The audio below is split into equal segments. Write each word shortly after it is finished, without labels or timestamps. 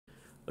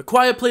A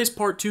Quiet Place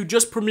Part 2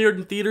 just premiered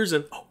in theaters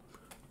and, oh,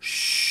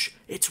 shh,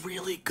 it's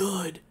really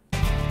good.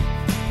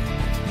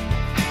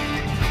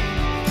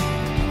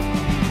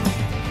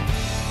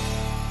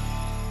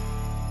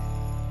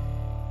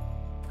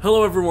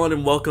 Hello everyone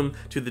and welcome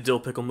to the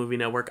Dill Pickle Movie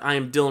Network. I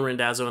am Dylan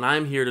Randazzo and I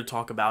am here to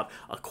talk about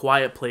A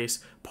Quiet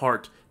Place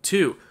Part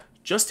 2.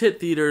 Just hit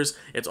theaters.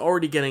 It's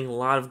already getting a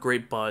lot of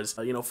great buzz.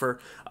 For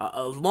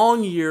a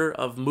long year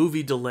of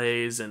movie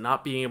delays and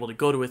not being able to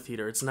go to a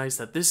theater, it's nice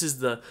that this is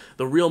the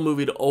real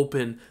movie to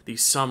open the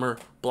summer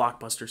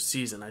blockbuster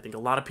season. I think a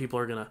lot of people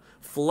are going to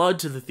flood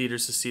to the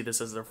theaters to see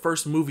this as their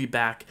first movie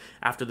back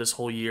after this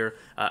whole year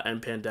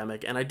and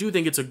pandemic. And I do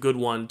think it's a good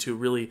one to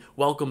really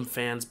welcome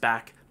fans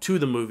back to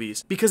the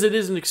movies because it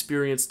is an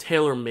experience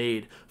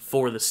tailor-made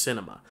for the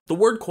cinema. The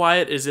word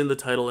quiet is in the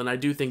title, and I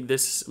do think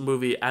this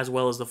movie, as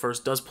well as the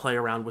first, does play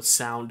around with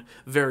sound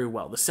very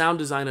well. The sound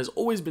design has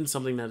always been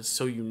something that is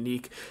so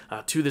unique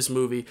to this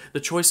movie. The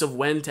choice of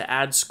when to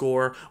add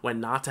score, when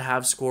not to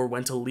have score,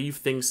 when to leave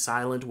things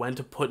silent, when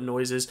to put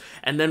noises,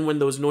 and then when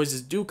those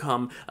noises do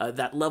come,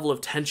 that level of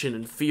tension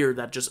and fear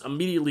that just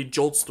immediately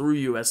jolts through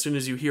you as soon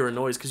as you hear a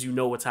noise because you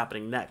know what's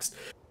happening next.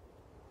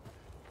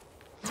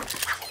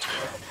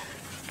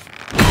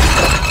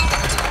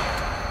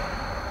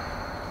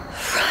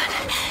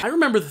 I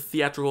remember the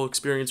theatrical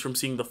experience from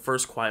seeing the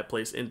first Quiet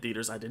Place in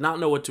theaters. I did not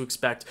know what to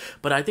expect,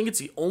 but I think it's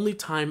the only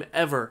time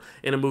ever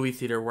in a movie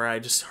theater where I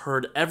just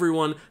heard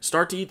everyone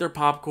start to eat their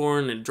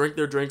popcorn and drink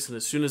their drinks, and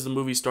as soon as the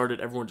movie started,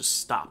 everyone just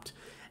stopped,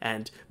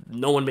 and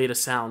no one made a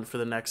sound for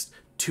the next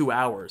 2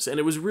 hours, and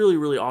it was really,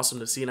 really awesome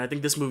to see, and I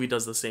think this movie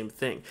does the same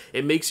thing.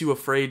 It makes you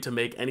afraid to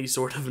make any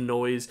sort of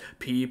noise,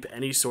 peep,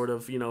 any sort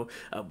of,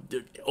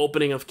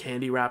 opening of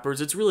candy wrappers.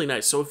 It's really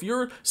nice. So if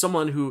you're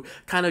someone who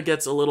kind of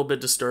gets a little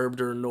bit disturbed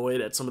or annoyed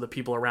at some of the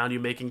people around you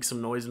making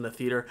some noise in the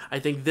theater, I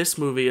think this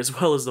movie, as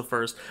well as the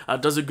first,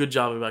 does a good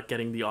job about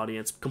getting the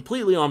audience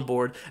completely on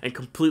board and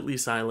completely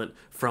silent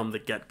from the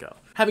get-go.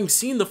 Having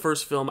seen the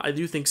first film, I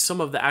do think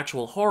some of the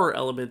actual horror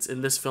elements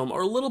in this film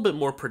are a little bit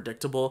more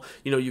predictable.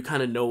 You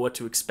kind of know what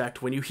to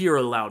expect when you hear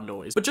a loud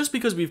noise. But just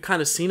because we've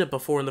kind of seen it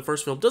before in the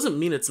first film doesn't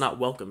mean it's not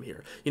welcome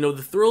here.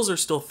 The thrills are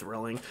still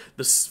thrilling.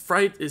 The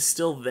fright is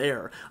still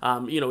there.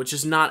 It's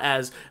just not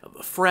as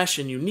fresh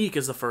and unique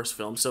as the first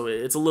film, so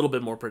it's a little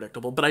bit more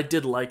predictable. But I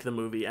did like the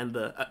movie and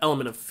the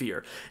element of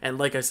fear. And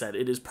like I said,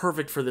 it is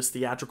perfect for this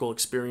theatrical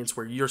experience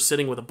where you're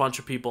sitting with a bunch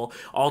of people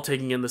all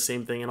taking in the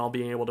same thing and all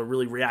being able to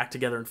really react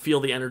together and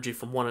feel the energy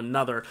from one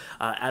another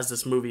as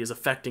this movie is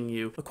affecting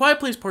you. A Quiet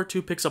Place Part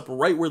 2 picks up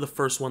right where the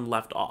first one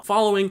left off,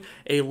 following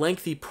a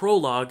lengthy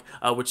prologue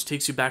which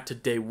takes you back to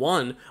day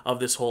one of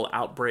this whole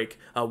outbreak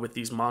with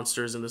these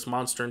monsters and this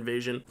monster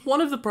invasion.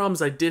 One of the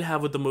problems I did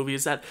have with the movie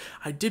is that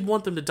I did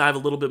want them to dive a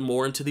little bit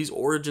more into these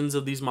origins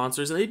of these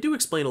monsters, and they do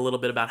explain a little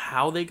bit about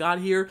how they got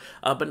here,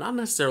 but not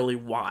necessarily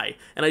why.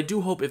 And I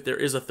do hope if there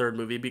is a third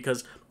movie,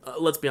 because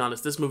let's be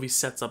honest, this movie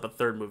sets up a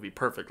third movie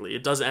perfectly.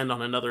 It does end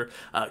on another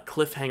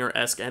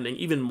cliffhanger-esque ending,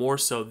 even more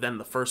so than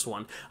the first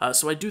one.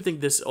 So I do think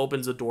this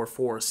opens the door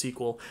for a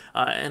sequel,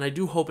 and I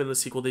do hope in the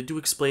sequel they do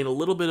explain a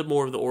little bit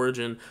more of the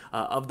origin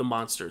of the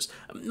monsters.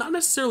 Not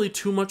necessarily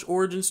too much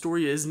origin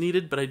story is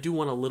needed, but I do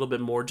want a little bit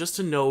more just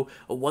to know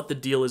what the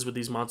deal is with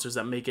these monsters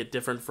that make it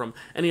different from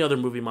any other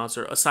movie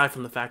monster, aside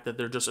from the fact that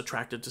they're just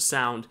attracted to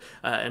sound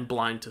and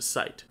blind to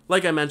sight.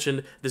 Like I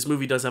mentioned, this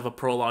movie does have a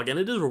prologue, and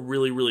it is a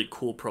really, really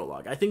cool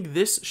prologue. I think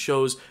this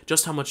shows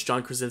just how much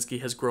John Krasinski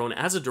has grown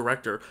as a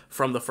director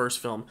from the first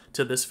film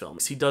to this film.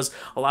 He does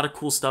a lot of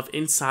cool stuff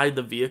inside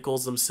the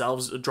vehicles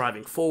themselves,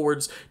 driving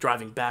forwards,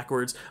 driving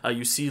backwards.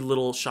 You see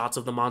little shots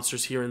of the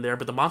monsters here and there,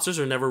 but the monsters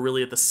are never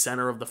really at the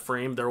center of the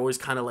frame. They're always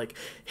kind of like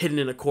hidden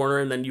in a corner,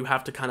 and then you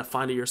have to kind of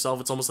find it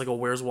yourself. It's almost like a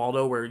Where's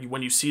Waldo, where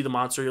when you see the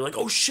monster, you're like,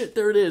 oh shit,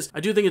 there it is. I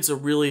do think it's a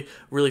really,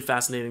 really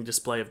fascinating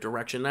display of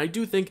direction. And I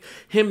do think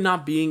him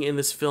not being in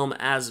this film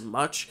as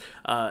much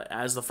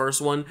as the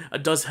first one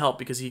does help,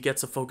 because he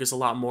gets to focus a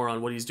lot more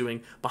on what he's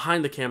doing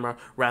behind the camera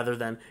rather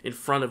than in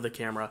front of the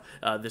camera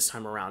this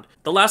time around.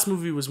 The last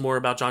movie was more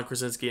about John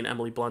Krasinski and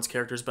Emily Blunt's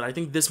characters, but I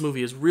think this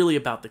movie is really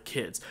about the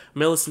kids,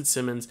 Millicent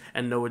Simmons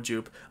and Noah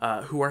Jupe,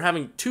 who are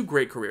having two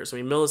great careers. I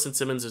mean, Millicent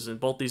Simmons is in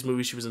both these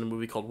movies. She was in a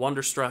movie called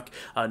Wonderstruck.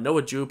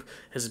 Noah Jupe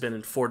has been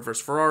in Ford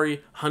vs.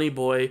 Ferrari, Honey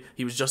Boy.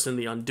 He was just in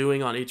The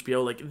Undoing on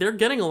HBO. Like, they're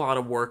getting a lot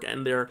of work,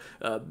 and they're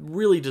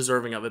really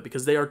deserving of it,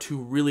 because they are two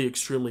really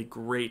extremely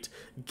great,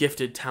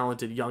 gifted,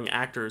 talented young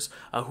actors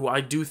who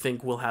I do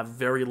think will have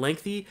very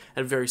lengthy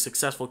and very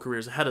successful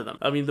careers ahead of them.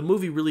 I mean, the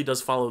movie really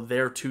does follow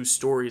their two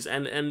stories,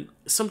 and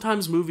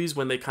sometimes movies,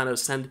 when they kind of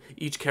send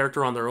each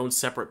character on their own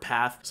separate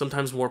path,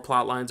 sometimes more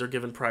plot lines are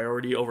given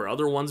priority over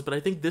other ones, but I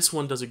think this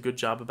one does a good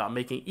job about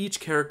making each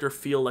character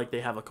feel like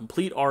they have a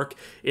complete arc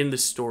in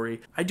this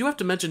story. I do have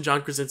to mention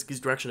John Krasinski's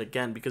direction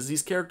again, because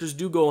these characters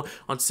do go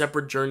on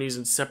separate journeys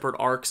and separate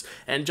arcs,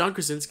 and John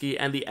Krasinski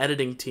and the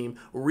editing team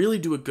really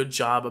do a good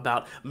job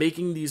about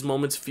making these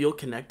moments feel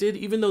connected,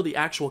 even though the the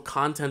actual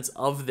contents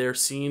of their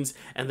scenes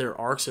and their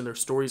arcs and their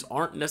stories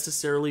aren't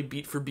necessarily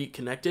beat for beat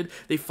connected,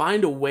 they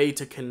find a way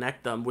to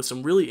connect them with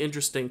some really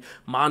interesting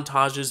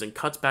montages and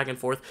cuts back and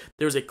forth.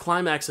 There's a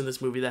climax in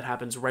this movie that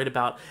happens right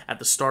about at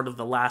the start of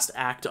the last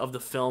act of the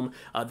film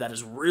that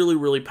is really,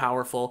 really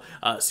powerful,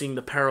 seeing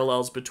the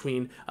parallels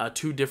between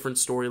two different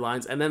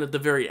storylines, and then at the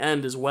very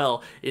end as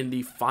well, in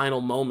the final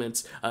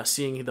moments,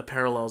 seeing the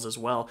parallels as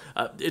well.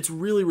 It's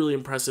really, really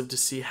impressive to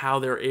see how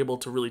they're able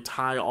to really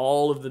tie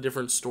all of the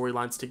different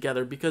storylines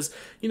together, because,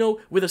 you know,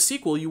 with a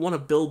sequel, you want to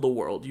build the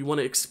world, you want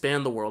to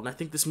expand the world, and I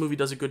think this movie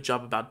does a good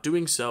job about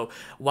doing so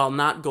while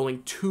not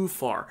going too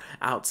far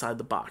outside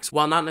the box,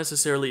 while not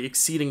necessarily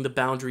exceeding the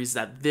boundaries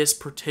that this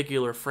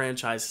particular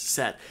franchise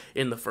set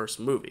in the first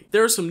movie.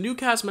 There are some new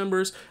cast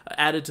members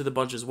added to the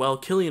bunch as well.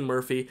 Cillian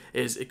Murphy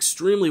is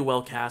extremely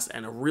well cast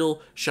and a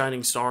real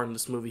shining star in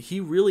this movie. He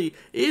really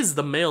is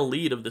the male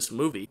lead of this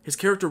movie. His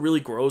character really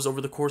grows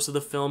over the course of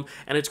the film,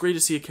 and it's great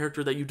to see a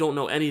character that you don't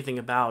know anything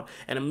about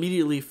and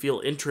immediately feel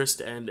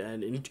interest and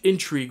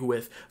intrigue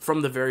with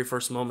from the very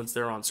first moments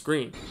they're on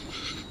screen.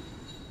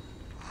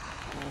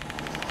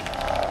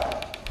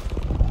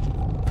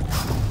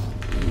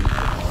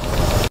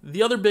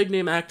 The other big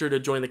name actor to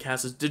join the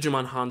cast is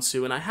Digimon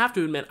Hansu, and I have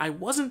to admit, I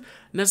wasn't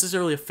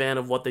necessarily a fan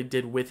of what they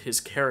did with his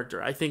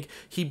character. I think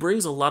he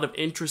brings a lot of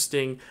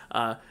interesting,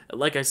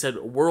 like I said,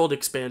 world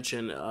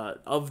expansion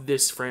of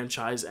this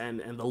franchise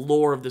and the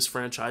lore of this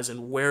franchise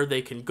and where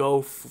they can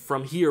go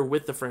from here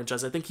with the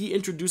franchise. I think he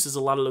introduces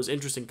a lot of those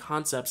interesting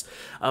concepts,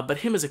 but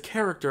him as a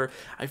character,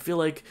 I feel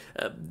like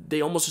they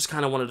almost just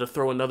kind of wanted to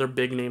throw another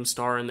big name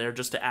star in there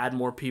just to add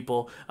more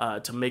people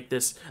to make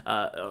this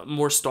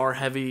more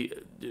star-heavy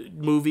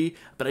movie.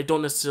 But I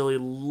don't necessarily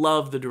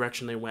love the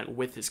direction they went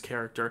with his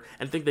character,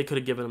 and think they could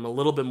have given him a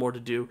little bit more to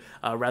do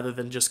rather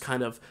than just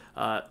kind of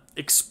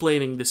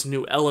explaining this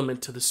new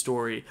element to the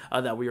story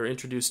that we are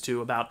introduced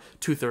to about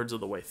 2/3 of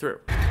the way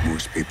through.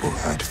 Most people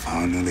had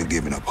finally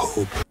given up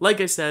hope. Like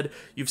I said,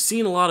 you've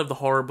seen a lot of the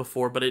horror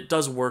before, but it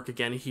does work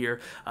again here.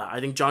 I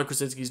think John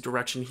Krasinski's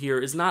direction here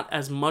is not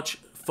as much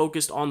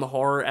focused on the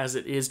horror as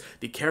it is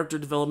the character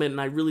development,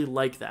 and I really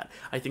like that.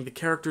 I think the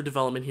character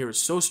development here is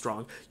so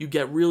strong. You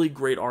get really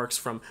great arcs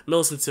from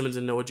Millicent Simmons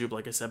and Noah Jupe,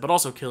 like I said, but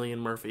also Cillian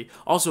Murphy,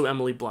 also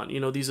Emily Blunt. You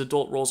know, these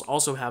adult roles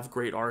also have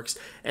great arcs,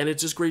 and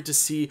it's just great to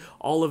see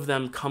all of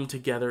them come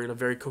together in a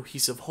very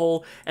cohesive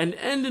whole and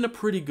end in a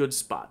pretty good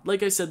spot.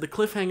 Like I said, the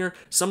cliffhanger,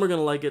 some are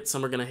gonna like it,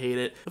 some are gonna hate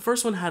it. The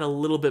first one had a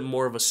little bit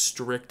more of a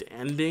strict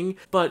ending,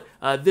 but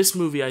this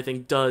movie, I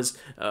think, does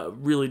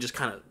really just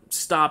kind of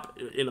stop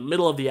in the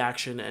middle of the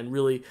action and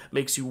really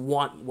makes you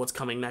want what's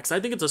coming next. I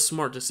think it's a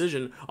smart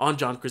decision on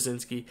John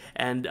Krasinski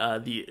and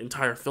the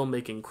entire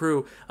filmmaking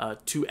crew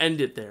to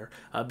end it there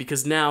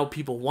because now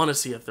people want to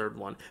see a third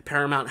one.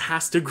 Paramount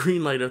has to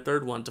greenlight a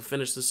third one to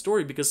finish the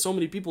story because so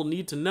many people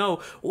need to know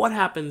what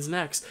happens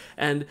next.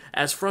 And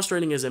as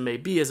frustrating as it may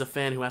be as a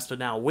fan who has to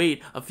now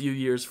wait a few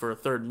years for a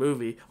third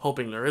movie,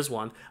 hoping there is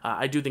one,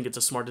 I do think it's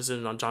a smart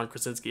decision on John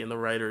Krasinski and the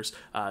writers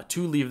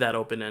to leave that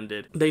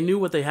open-ended. They knew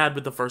what they had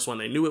with the first one.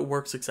 They knew it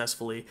worked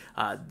successfully.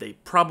 They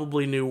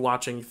probably knew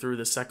watching through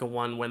the second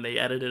one when they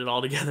edited it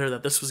all together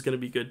that this was going to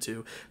be good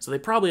too. So they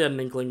probably had an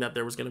inkling that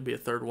there was going to be a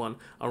third one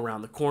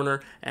around the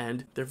corner,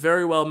 and there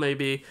very well may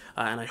be,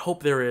 and I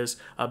hope there is,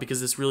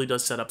 because this really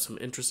does set up some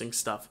interesting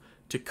stuff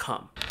to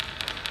come.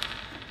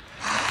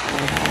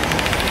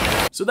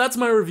 So that's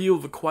my review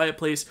of A Quiet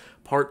Place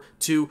Part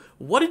 2.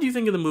 What did you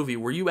think of the movie?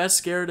 Were you as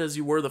scared as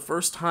you were the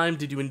first time?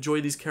 Did you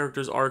enjoy these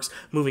characters' arcs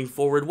moving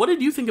forward? What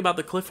did you think about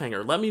the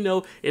cliffhanger? Let me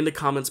know in the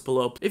comments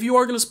below. If you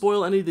are going to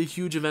spoil any of the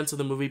huge events of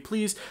the movie,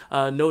 please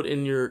note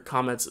in your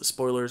comments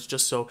spoilers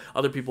just so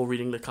other people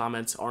reading the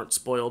comments aren't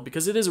spoiled,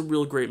 because it is a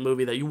real great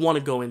movie that you want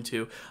to go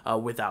into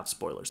without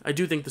spoilers. I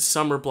do think the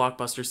summer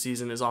blockbuster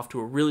season is off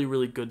to a really,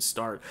 really good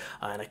start,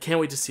 and I can't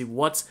wait to see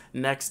what's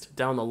next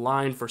down the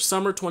line for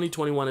summer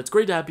 2021. It's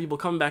great to have people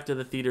coming back to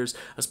the theaters,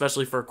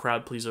 especially for a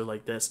crowd pleaser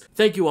like this.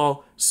 Thank you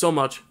all so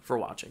much for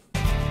watching.